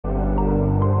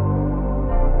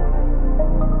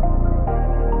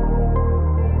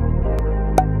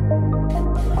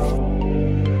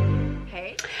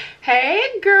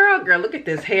Hey girl, look at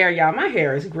this hair, y'all. My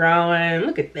hair is growing.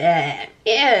 Look at that.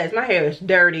 Yes, my hair is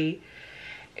dirty.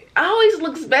 It always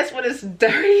looks best when it's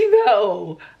dirty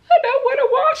though. I don't want to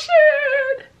wash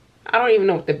it. I don't even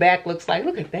know what the back looks like.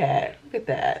 Look at that. Look at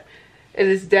that. It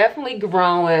is definitely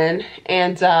growing.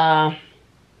 And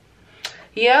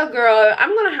yeah, girl,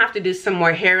 I'm gonna have to do some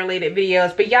more hair related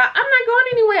videos. But y'all, I'm not going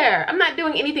anywhere. I'm not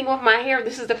doing anything with my hair.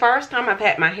 This is the first time I've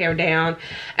had my hair down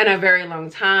in a very long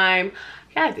time.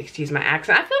 You have to excuse my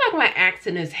accent. I feel like my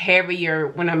accent is heavier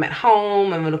when I'm at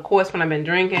home and of course when I've been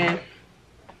drinking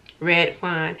red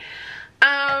wine.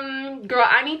 Girl,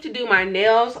 I need to do my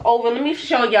nails over. Let me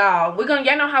show y'all.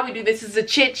 Y'all know how we do this. Is a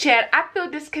chit chat. I feel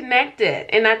disconnected,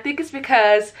 and I think it's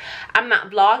because I'm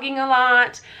not vlogging a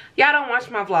lot. Y'all don't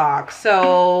watch my vlog,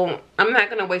 so I'm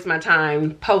not gonna waste my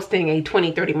time posting a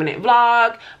 20-30 minute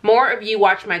vlog. More of you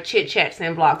watch my chit chats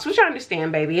than vlogs, which I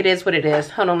understand, baby. It is what it is.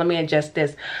 Hold on, let me adjust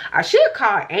this. I should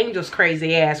call Angel's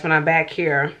crazy ass when I'm back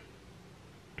here.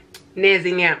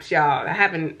 Nezzy naps, y'all.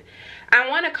 I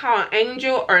want to call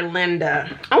Angel or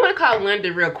Linda. I want to call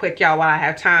Linda real quick, y'all, while I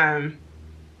have time.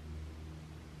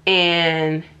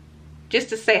 And just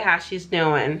to say how she's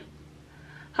doing.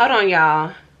 Hold on,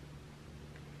 y'all.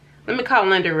 Let me call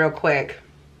Linda real quick.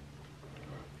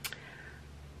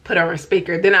 Put her on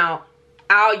speaker. Then y'all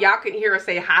can hear her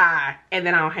say hi. And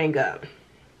then I'll hang up.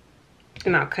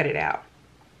 And I'll cut it out.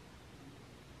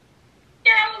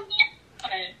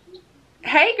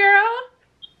 Hey, girl.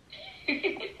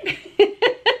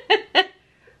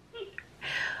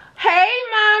 Hey,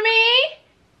 mommy.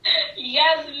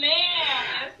 Yes, ma'am.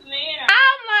 Yes, ma'am.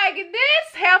 I'm like,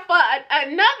 this heifer,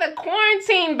 another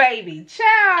quarantine baby.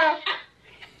 Child.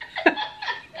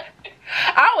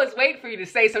 I was waiting for you to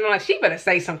say something. Like, she better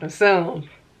say something soon.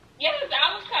 Yes,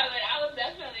 I was coming. I was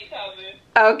definitely coming.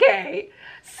 Okay.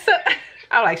 So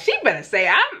I'm like, she better say.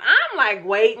 I'm like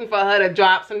waiting for her to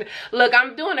drop some. Look,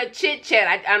 I'm doing a chit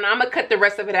chat. I'm gonna cut the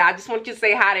rest of it out. I just want you to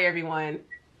say hi to everyone.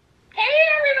 Hey,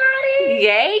 everybody.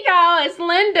 Yay, y'all. It's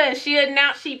Linda. She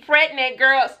announced she pregnant.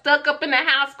 Girl, stuck up in the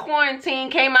house, quarantine,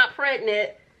 came out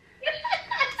pregnant.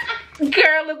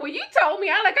 Girl, look, when you told me,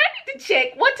 I need to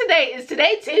check. What today is?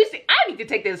 Today Tuesday? I need to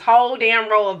take this whole damn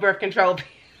roll of birth control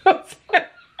pills.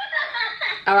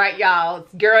 All right, y'all.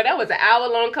 Girl, that was an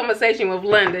hour-long conversation with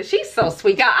Linda. She's so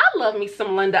sweet. Y'all, I love me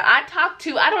some Linda. I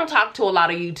don't talk to a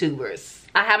lot of YouTubers.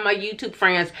 I have my YouTube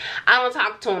friends. I don't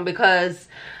talk to them because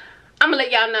I'm gonna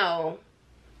let y'all know,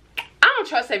 I don't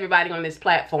trust everybody on this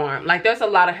platform. Like, there's a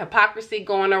lot of hypocrisy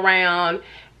going around,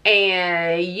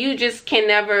 and you just can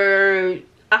never.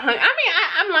 I mean,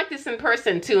 I'm like this in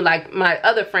person too. Like my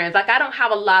other friends. Like, I don't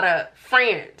have a lot of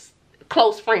friends,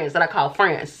 close friends that I call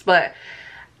friends, but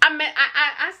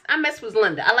I mess with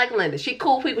Linda. I like Linda. She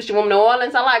cool people. She from New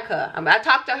Orleans. I like her. I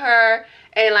talked to her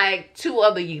and like 2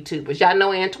 other YouTubers. Y'all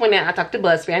know Antoinette. I talked to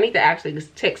BuzzFeed. I need to actually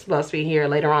just text BuzzFeed here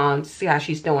later on to see how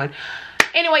she's doing.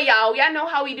 Anyway, y'all know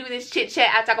how we do this chit chat.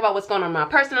 I talk about what's going on in my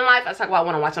personal life. I talk about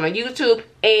what I'm watching on YouTube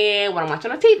and what I'm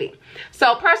watching on TV.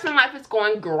 So personal life is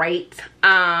going great.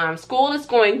 School is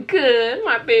going good.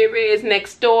 My baby is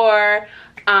next door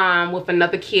with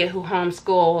another kid who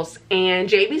homeschools, and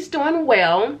JB's doing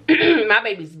well. My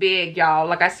baby's big, y'all.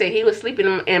 Like I said, he was sleeping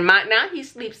now he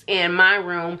sleeps in my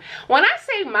room. When I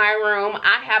say my room,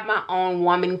 I have my own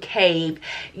woman cave.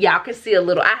 Y'all can see a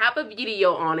little. I have a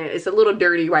video on it. It's a little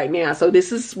dirty right now, so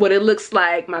this is what it looks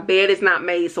like. My bed is not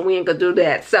made, so we ain't gonna do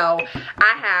that. So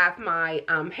I have my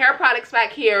hair products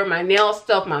back here, my nail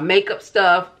stuff, my makeup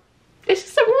stuff. It's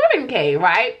just a woman cave,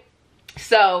 right?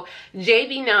 So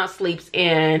JB now sleeps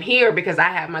in here because I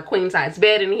have my queen size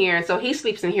bed in here, and so he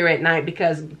sleeps in here at night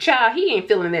because child, he ain't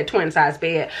feeling that twin size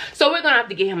bed. So we're gonna have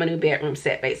to get him a new bedroom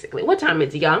set. Basically, what time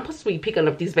is it, y'all? I'm supposed to be picking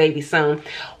up these babies soon.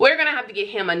 We're gonna have to get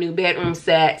him a new bedroom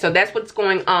set, so that's what's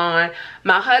going on.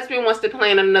 My husband wants to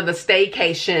plan another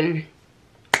staycation.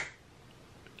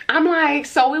 I'm like,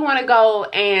 so we want to go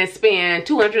and spend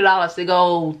 $200 to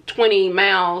go 20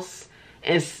 miles,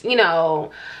 and you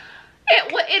know,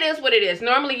 it is what it is.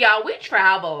 Normally, y'all, we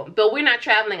travel, but we're not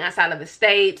traveling outside of the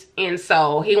state, and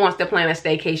so he wants to plan a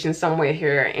staycation somewhere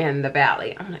here in the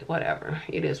valley. I'm like, whatever,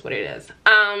 it is what it is.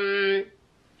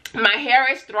 My hair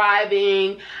is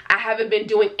thriving. I haven't been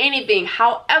doing anything.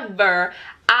 However,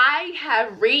 I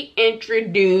have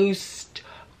reintroduced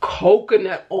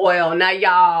coconut oil. Now,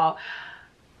 y'all,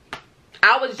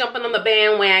 I was jumping on the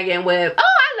bandwagon with, oh,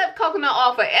 I love coconut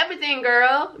oil for everything,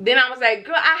 girl. Then I was like,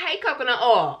 girl, I hate coconut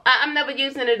oil. I'm never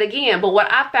using it again. But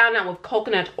what I found out with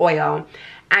coconut oil,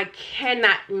 I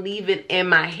cannot leave it in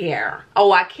my hair.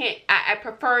 Oh, I can't. I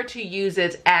prefer to use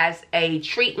it as a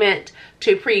treatment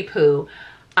to pre-poo.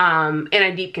 and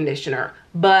a deep conditioner.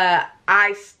 But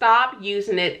I stopped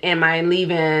using it in my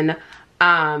leave-in,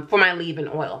 for my leave-in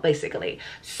oil, basically.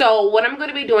 So what I'm going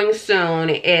to be doing soon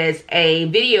is a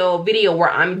video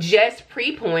where I'm just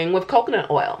pre-pooing with coconut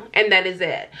oil, and that is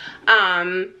it.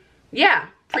 Yeah,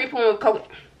 pre-pooing with coconut.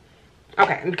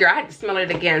 Okay, girl, I had to smell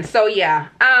it again. So yeah,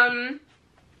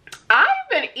 I've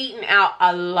been eating out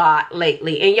a lot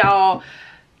lately, and y'all,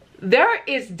 there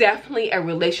is definitely a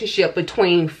relationship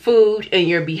between food and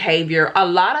your behavior. A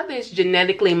lot of this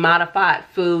genetically modified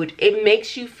food, it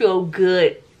makes you feel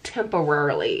good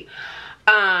temporarily.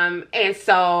 And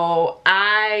so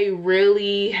I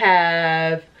really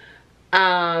have,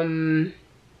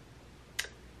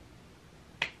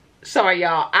 sorry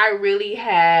y'all, I really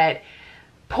had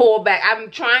pulled back. I'm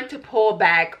trying to pull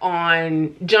back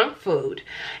on junk food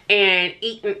and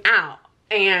eating out,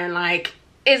 and like,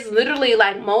 it's literally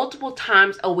like multiple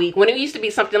times a week. When it used to be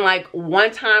something like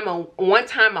one time a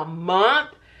month,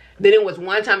 then it was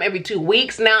one time every 2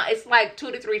 weeks. Now it's like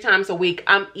 2 to 3 times a week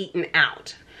I'm eating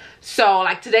out. So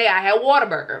like today I had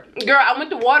Whataburger. Girl, I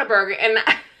went to Whataburger and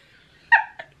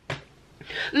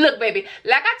look, baby,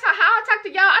 like how I talk to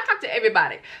y'all, I talk to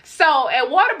everybody. So at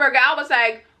Whataburger, I was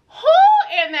like,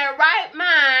 who in their right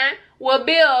mind will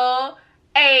build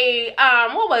a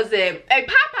what was it, a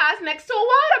Popeyes next to a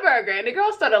Whataburger? And the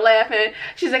girl started laughing.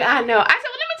 She's like, I know. I said,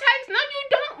 well, let me tell you, no, you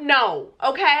don't know,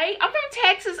 okay? I'm from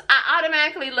Texas. I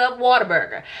automatically love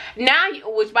Whataburger. Now,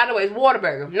 which by the way is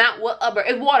Whataburger, not Whataburger,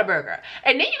 it's Whataburger.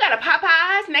 And then you got a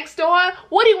Popeyes next door.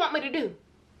 What do you want me to do?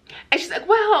 And she's like,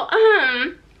 well,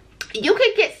 you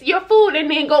could get your food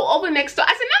and then go over next door.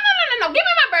 I said, no, give me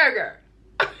my burger.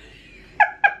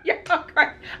 Yeah, okay.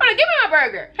 I'm like, give me my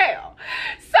burger. Hell.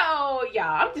 So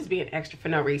y'all, I'm just being extra for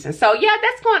no reason. So yeah,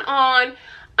 that's going on.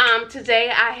 Today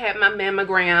I had my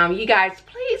mammogram. You guys,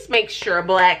 please make sure,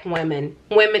 black women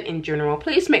in general,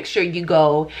 please make sure you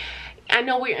go. I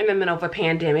know we're in the middle of a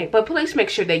pandemic, but please make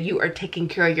sure that you are taking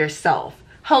care of yourself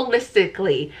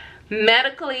holistically,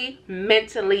 medically,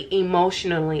 mentally,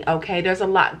 emotionally. Okay, there's a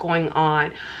lot going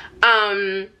on.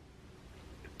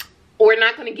 We're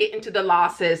not going to get into the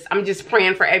losses. I'm just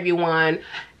praying for everyone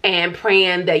and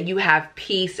praying that you have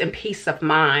peace and peace of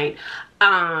mind.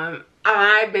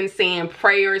 I've been saying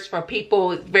prayers for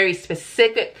people, very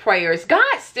specific prayers.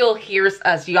 God still hears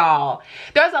us, y'all.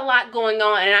 There's a lot going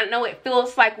on, and I know it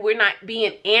feels like we're not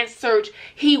being answered.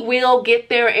 He will get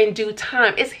there in due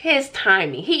time. It's his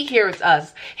timing. He hears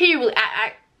us. He really,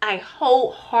 I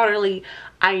wholeheartedly,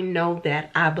 I know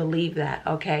that, I believe that,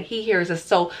 okay? He hears us,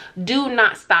 so do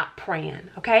not stop praying,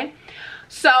 okay?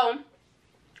 So,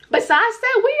 besides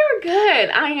that, we are good.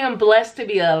 I am blessed to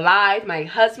be alive. My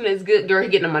husband is good. Girl,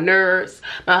 he's getting on my nerves.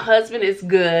 My husband is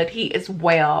good. He is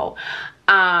well.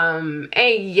 And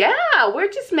yeah,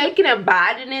 we're just making it.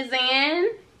 Biden is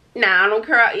in. Now, I don't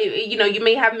care. You know, you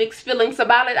may have mixed feelings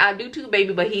about it. I do too,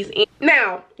 baby, but he's in.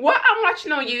 Now, what I'm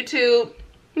watching on YouTube,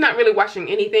 I'm not really watching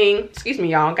anything. Excuse me,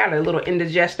 y'all. Got a little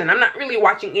indigestion. I'm not really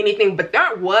watching anything, but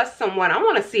there was someone. I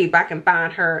want to see if I can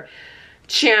find her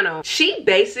channel. She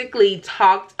basically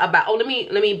talked about, oh, let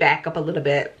me back up a little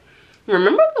bit.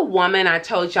 Remember the woman I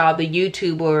told y'all, the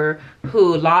YouTuber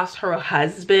who lost her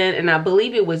husband, and I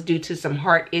believe it was due to some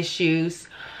heart issues.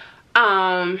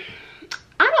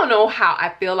 I don't know how I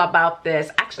feel about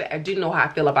this. Actually, I do know how I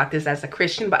feel about this as a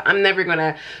Christian, but I'm never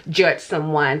gonna judge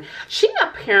someone. She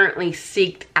apparently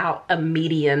seeked out a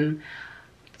medium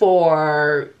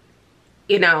for,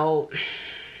 you know,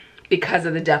 because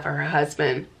of the death of her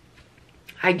husband.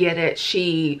 I get it.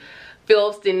 She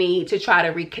feels the need to try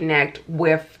to reconnect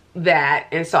with that.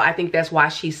 And so I think that's why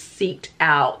she seeked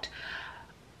out,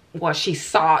 well, she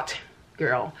sought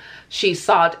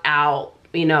out,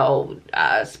 you know,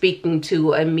 speaking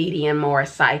to a medium or a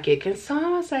psychic. And so I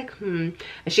was like, And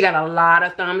she got a lot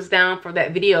of thumbs down for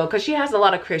that video, because she has a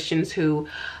lot of Christians who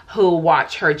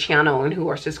watch her channel and who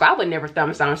are subscribed. I would never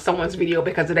thumbs down someone's video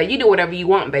because of that. You do whatever you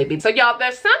want, baby. So y'all,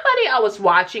 there's somebody I was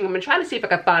watching. I'm gonna try to see if I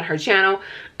can find her channel.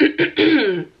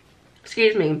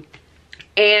 Excuse me.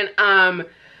 And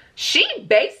she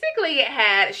basically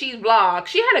had, she's vlogged.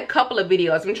 She had a couple of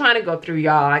videos. I'm trying to go through,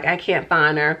 y'all. Like, I can't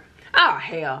find her. Oh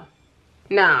hell.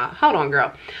 Nah, hold on,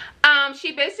 girl.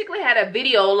 She basically had a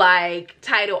video like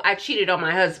titled, I cheated on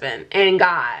my husband and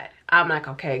God. I'm like,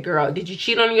 okay, girl, did you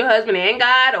cheat on your husband and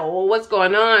God, or what's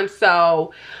going on?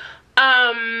 So,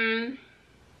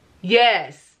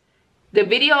 yes, the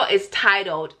video is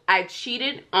titled, I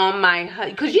cheated on my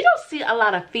husband, because you don't see a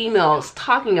lot of females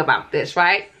talking about this,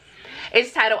 right?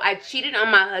 It's titled, I cheated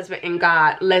on my husband and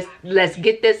God. Let's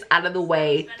get this out of the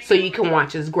way so you can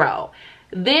watch us grow.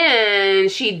 Then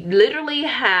she literally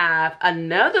have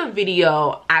another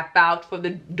video, I filed for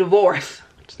the divorce.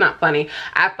 It's not funny.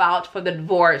 I filed for the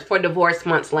divorce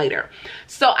months later.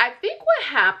 So I think what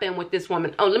happened with this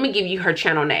woman, oh, let me give you her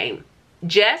channel name.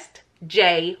 Just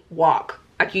J Walk.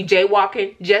 Like you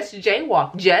jaywalking, just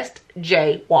jaywalk, just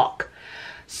jaywalk.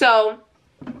 So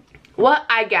what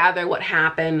I gather what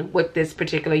happened with this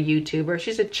particular YouTuber,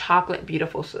 she's a chocolate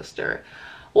beautiful sister.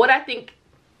 What I think,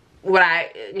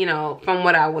 you know, from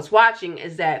what I was watching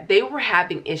is that they were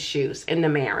having issues in the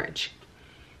marriage.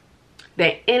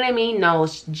 The enemy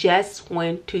knows just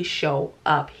when to show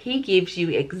up. He gives you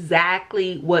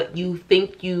exactly what you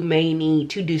think you may need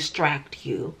to distract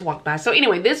you. Walk by. So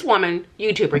anyway, this woman,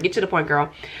 YouTuber, get to the point,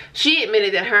 girl. She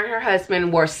admitted that her and her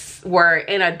husband were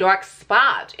in a dark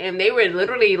spot, and they were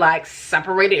literally like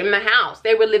separated in the house.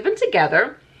 They were living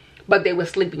together, but they were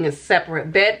sleeping in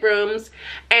separate bedrooms,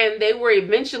 and they were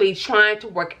eventually trying to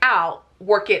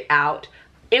work it out.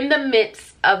 In the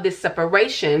midst of this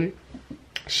separation,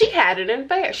 she had an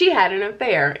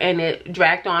affair, and it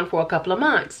dragged on for a couple of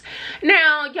months.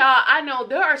 Now, y'all, I know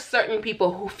there are certain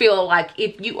people who feel like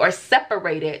if you are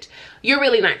separated, you're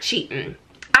really not cheating.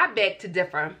 I beg to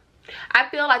differ. I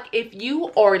feel like if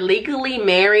you are legally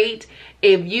married,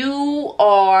 if you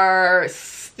are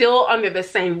still under the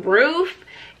same roof,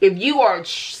 if you are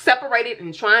separated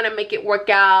and trying to make it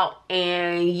work out,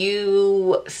 and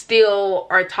you still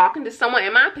are talking to someone,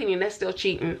 in my opinion, that's still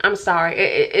cheating. I'm sorry.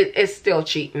 It's still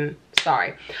cheating.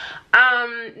 Sorry.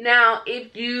 Now,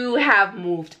 if you have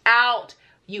moved out,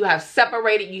 you have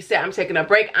separated, you said, I'm taking a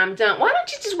break, I'm done. Why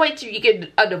don't you just wait till you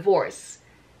get a divorce?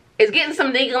 Is getting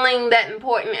some niggling that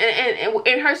important? And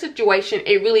in her situation,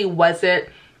 it really wasn't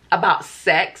about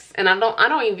sex. And I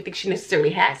don't even think she necessarily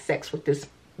had sex with this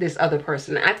other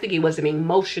person. I think it was an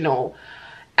emotional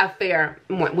affair,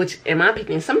 which in my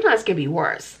opinion sometimes can be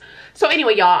worse. So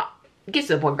anyway, y'all, get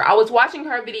to the point, girl. I was watching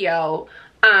her video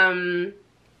and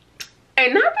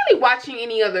not really watching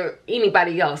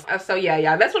anybody else. So yeah,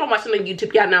 y'all, that's what I'm watching on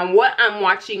YouTube, y'all. Now what I'm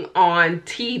watching on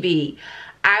TV,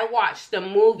 I watched the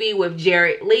movie with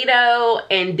Jared Leto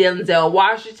and Denzel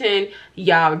Washington.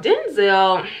 Y'all,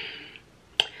 Denzel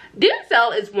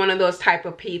is one of those type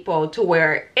of people to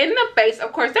where in the face,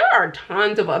 of course, there are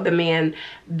tons of other men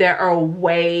that are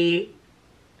way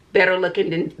better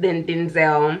looking than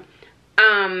Denzel.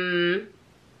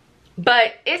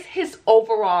 But it's his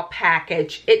overall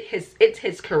package. It's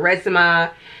his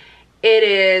charisma. It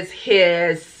is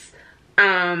his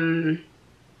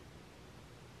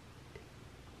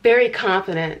very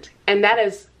confident, and that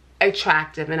is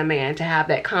attractive in a man, to have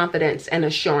that confidence and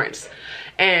assurance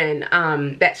and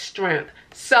that strength.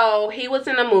 So he was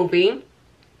in a movie,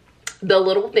 The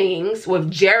Little Things,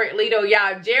 with Jared Leto.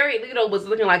 Y'all, Jared Leto was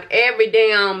looking like every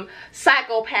damn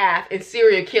psychopath and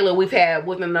serial killer we've had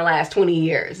within the last 20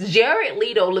 years. Jared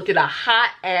Leto looked at a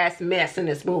hot ass mess in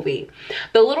this movie.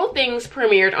 The Little Things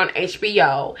premiered on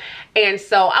HBO, and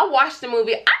so I watched the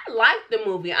movie. I liked the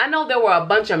movie. I know there were a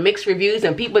bunch of mixed reviews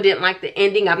and people didn't like the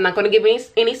ending. I'm not going to give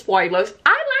any spoilers.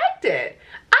 I liked it.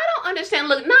 I don't understand.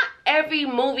 Look, not every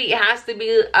movie has to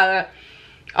be a,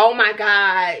 oh my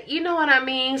God, you know what I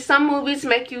mean? Some movies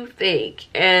make you think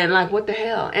and like, what the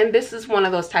hell? And this is one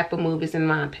of those type of movies in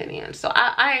my opinion. So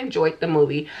I enjoyed the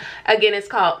movie. Again, it's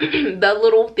called The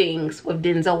Little Things with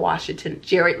Denzel Washington,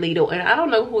 Jared Leto, and I don't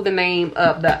know who the name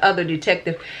of the other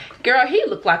detective. Girl, he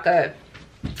looked like a,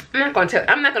 I'm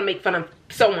not gonna make fun of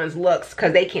someone's looks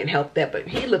because they can't help that, but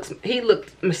he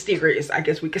looked mysterious, I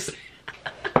guess we could say.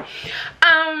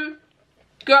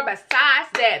 Girl, besides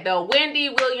that, the Wendy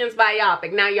Williams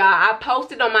biopic. Now, y'all, I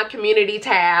posted on my community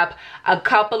tab a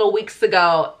couple of weeks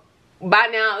ago. By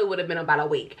now, it would have been about a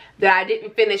week that I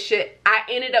didn't finish it. I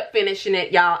ended up finishing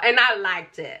it, y'all, and I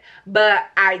liked it.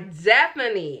 But I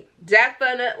definitely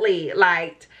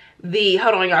liked the,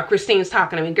 hold on, y'all, Christine's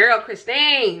talking to me. Girl,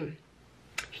 Christine.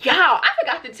 Y'all, I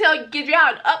forgot to give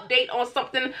y'all an update on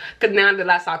something, because now that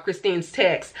I saw Christine's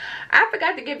text, I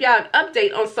forgot to give y'all an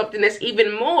update on something that's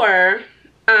even more,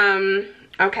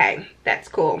 okay, that's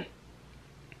cool.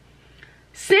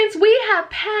 Since we have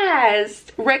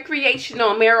passed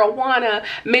recreational marijuana,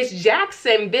 Miss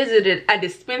Jackson visited a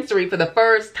dispensary for the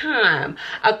first time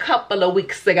a couple of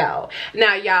weeks ago.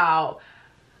 Now, y'all,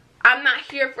 I'm not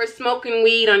here for smoking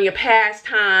weed on your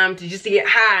pastime to just get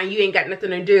high and you ain't got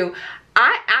nothing to do.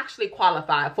 I actually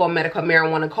qualified for a medical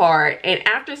marijuana card, and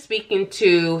after speaking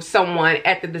to someone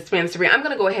at the dispensary, I'm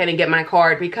going to go ahead and get my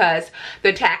card because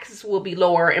the taxes will be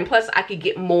lower, and plus I could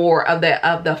get more of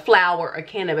the flower or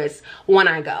cannabis when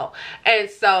I go. And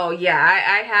so yeah,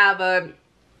 I have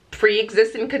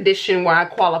pre-existing condition where I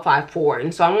qualify for it.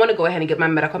 And so I want to go ahead and get my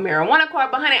medical marijuana card.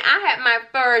 But honey, I had my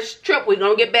first trip. We're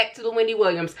going to get back to the Wendy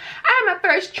Williams. I had my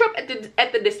first trip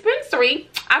at the dispensary.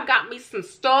 I got me some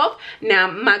stuff. Now,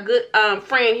 my good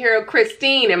friend here,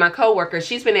 Christine, and my coworker,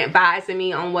 she's been advising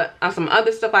me on some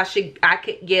other stuff I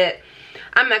could get.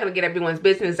 I'm not going to get everyone's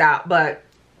business out, but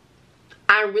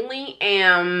I really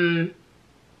am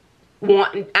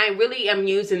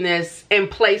using this in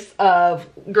place of,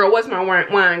 girl, what's my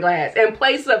wine glass? In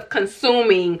place of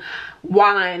consuming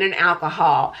wine and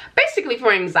alcohol. Basically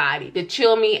for anxiety, to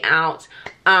chill me out.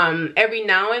 Every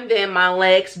now and then my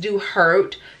legs do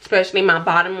hurt, especially my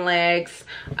bottom legs.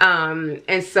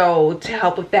 And so to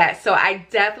help with that. So I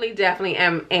definitely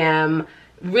am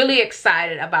really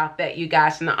excited about that, you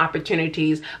guys, and the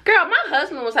opportunities. Girl, my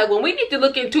husband was like, well, we need to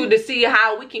look into to see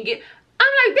how we can get. I'm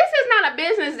like, this is not a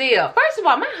business deal. First of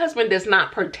all, my husband does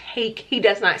not partake. He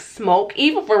does not smoke,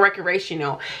 even for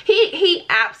recreational. He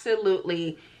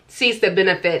absolutely sees the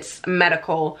benefits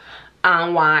medical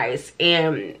wise,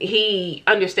 and he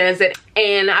understands it.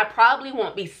 And I probably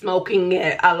won't be smoking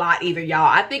it a lot either, y'all.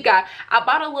 I think I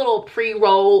bought a little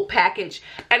pre-roll package,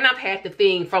 and I've had the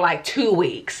thing for like 2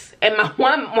 weeks. And my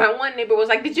one neighbor was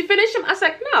like, did you finish them? I was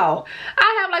like, no,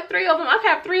 I have like 3 of them. I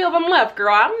have 3 of them left,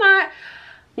 girl. I'm not.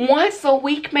 Once a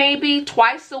week, maybe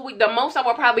twice a week. The most I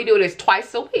will probably do it is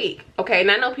twice a week. Okay,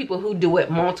 and I know people who do it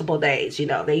multiple days. You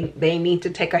know, they need to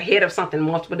take a hit of something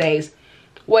multiple days.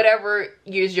 Whatever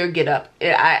is your get up.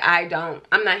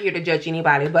 I'm not here to judge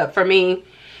anybody, but for me,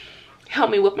 help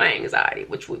me with my anxiety,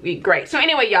 which would be great. So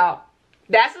anyway, y'all,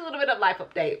 that's a little bit of life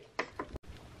update.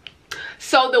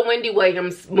 So the Wendy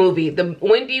Williams movie, the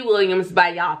Wendy Williams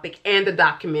biopic, and the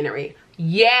documentary.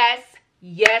 Yes,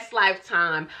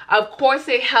 Lifetime. Of course,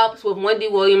 it helps with Wendy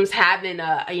Williams having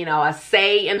a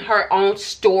say in her own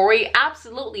story.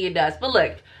 Absolutely, it does. But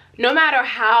look, no matter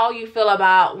how you feel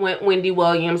about Wendy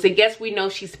Williams, and yes, we know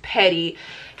she's petty.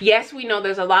 Yes, we know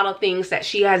there's a lot of things that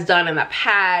she has done in the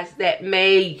past that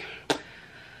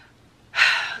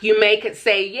you could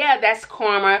say, yeah, that's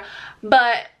karma.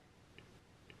 But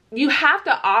you have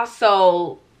to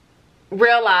also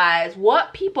realize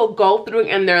what people go through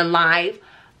in their life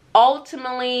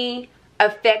ultimately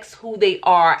affects who they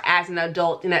are as an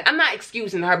adult. And I'm not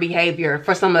excusing her behavior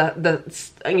for some of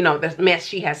the mess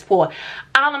she has pulled.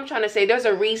 All I'm trying to say, there's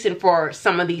a reason for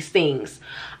some of these things.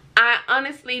 I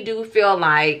honestly do feel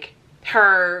like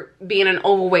her being an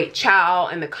overweight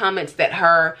child and the comments that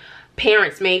her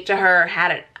parents made to her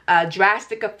had a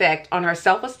drastic effect on her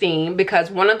self-esteem, because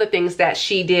one of the things that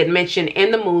she did mention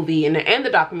in the movie and the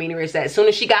documentary is that as soon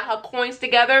as she got her coins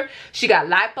together, she got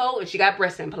lipo and she got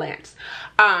breast implants.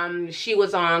 She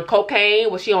was on cocaine.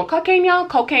 Was she on cocaine, y'all?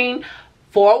 Cocaine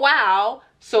for a while,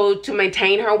 so to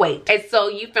maintain her weight. And so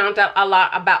you found out a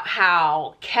lot about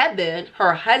how Kevin,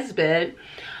 her husband,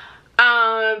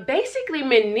 basically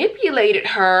manipulated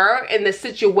her in the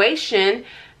situation.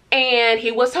 And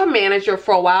he was her manager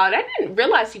for a while. And I didn't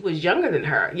realize he was younger than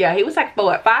her. Yeah, he was like,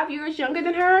 what, 5 years younger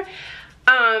than her?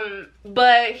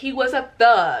 But he was a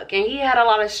thug. And he had a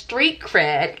lot of street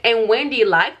cred. And Wendy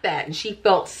liked that. And she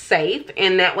felt safe.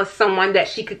 And that was someone that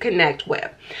she could connect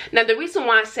with. Now, the reason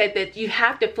why I said that you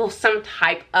have to feel some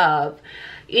type of,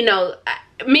 you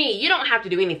don't have to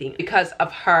do anything because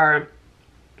of her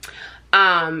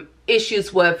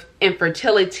issues with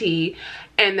infertility.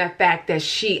 And the fact that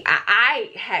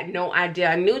I had no idea.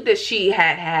 I knew that she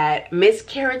had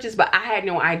miscarriages, but I had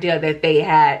no idea that they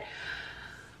had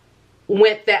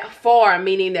went that far,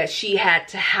 meaning that she had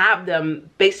to have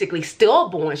them basically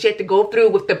stillborn. She had to go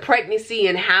through with the pregnancy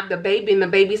and have the baby, and the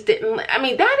babies didn't. I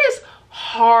mean, that is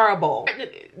horrible.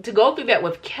 To go through that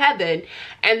with Kevin,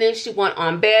 and then she went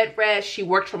on bed rest. She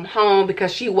worked from home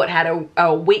because she had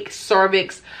a weak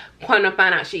cervix. Come to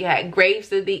find out she had Graves'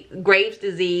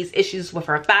 disease, issues with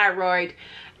her thyroid,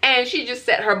 and she just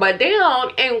set her butt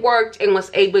down and worked and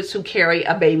was able to carry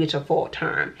a baby to full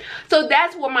term. So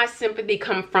that's where my sympathy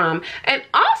comes from. And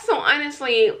also,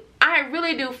 honestly, I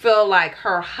really do feel like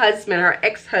her husband, her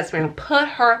ex-husband, put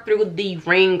her through the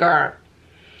ringer.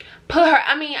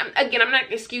 I mean, again, I'm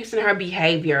not excusing her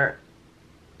behavior,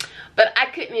 but I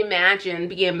couldn't imagine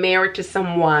being married to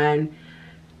someone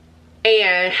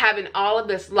and having all of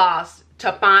this loss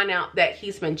to find out that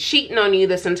he's been cheating on you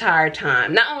this entire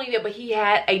time. Not only that, but he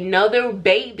had another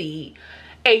baby,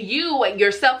 and you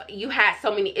yourself, you had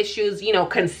so many issues,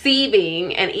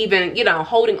 conceiving and even,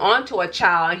 holding on to a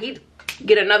child, and he'd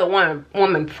get another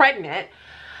woman pregnant.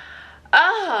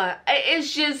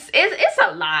 it's just it's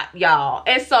a lot, y'all.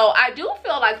 And so I do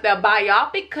feel like the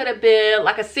biopic could have been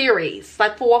like a series,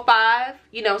 like 4 or 5,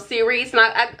 you know, series. And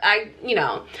I you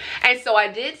know, and so I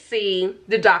did see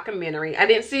the documentary. I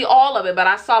didn't see all of it, but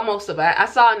I saw most of it. I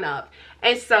saw enough.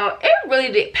 And so it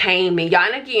really did pain me,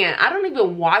 y'all. And again, I don't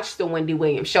even watch the Wendy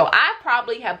Williams show. I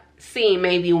probably have seen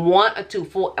maybe 1 or 2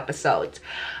 full episodes,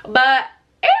 but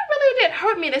it really did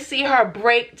hurt me to see her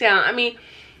break down. I mean,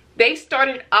 they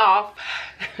started off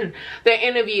the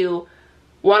interview,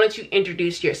 why don't you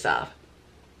introduce yourself?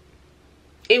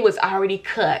 It was already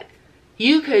cut.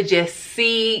 You could just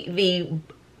see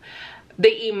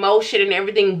the emotion and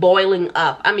everything boiling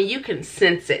up. I mean, you can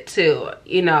sense it too.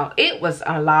 You know, it was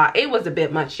a lot. It was a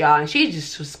bit much, y'all. And she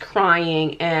just was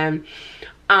crying. And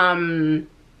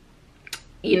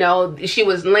you know, she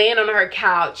was laying on her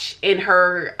couch in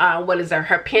her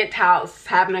her penthouse,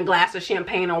 having a glass of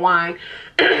champagne and wine.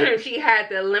 She has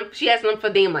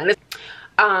lymphedema.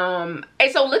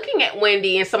 And so looking at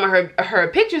Wendy and some of her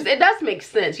pictures, it does make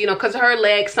sense, you know, because her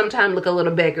legs sometimes look a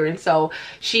little bigger. And so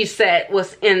she said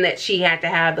that she had to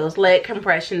have those leg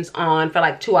compressions on for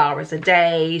like 2 hours a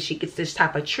day. She gets this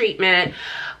type of treatment.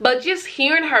 But just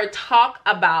hearing her talk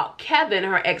about Kevin,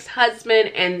 her ex-husband,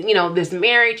 and, you know, this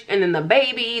marriage and then the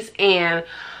babies and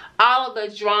all of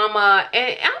the drama,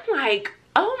 and I'm like,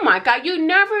 oh my God, you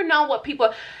never know what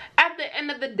people, at the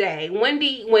end of the day,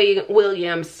 Wendy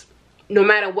Williams, no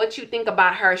matter what you think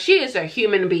about her, she is a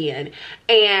human being,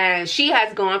 and she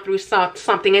has gone through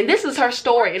something, and this is her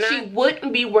story, and she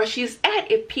wouldn't be where she's at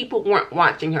if people weren't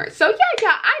watching her. So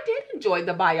yeah, I did enjoy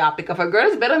the biopic of her. Girl,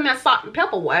 it's better than that Salt and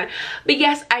Pepper one, but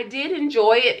yes, I did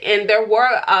enjoy it, and there were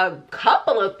a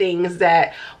couple of things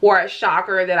that were a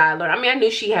shocker that I learned. I mean, I knew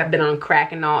she had been on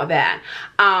crack and all that.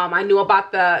 I knew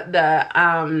about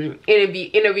the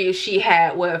interview she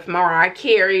had with Mariah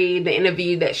Carey, the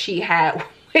interview that she had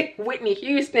Whitney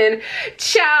Houston.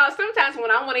 Child, sometimes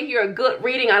when I want to hear a good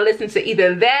reading, I listen to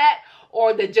either that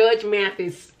or the Judge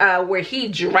Mathis, where he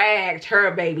dragged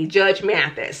her baby, Judge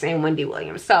Mathis and Wendy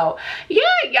Williams. So yeah,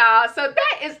 y'all, so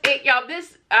that is it, y'all.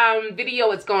 This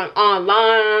video is going on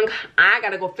long. I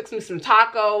gotta go fix me some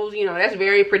tacos, you know, that's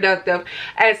very productive.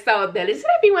 And so that is it,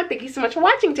 everyone. Thank you so much for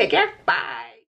watching. Take care. Bye.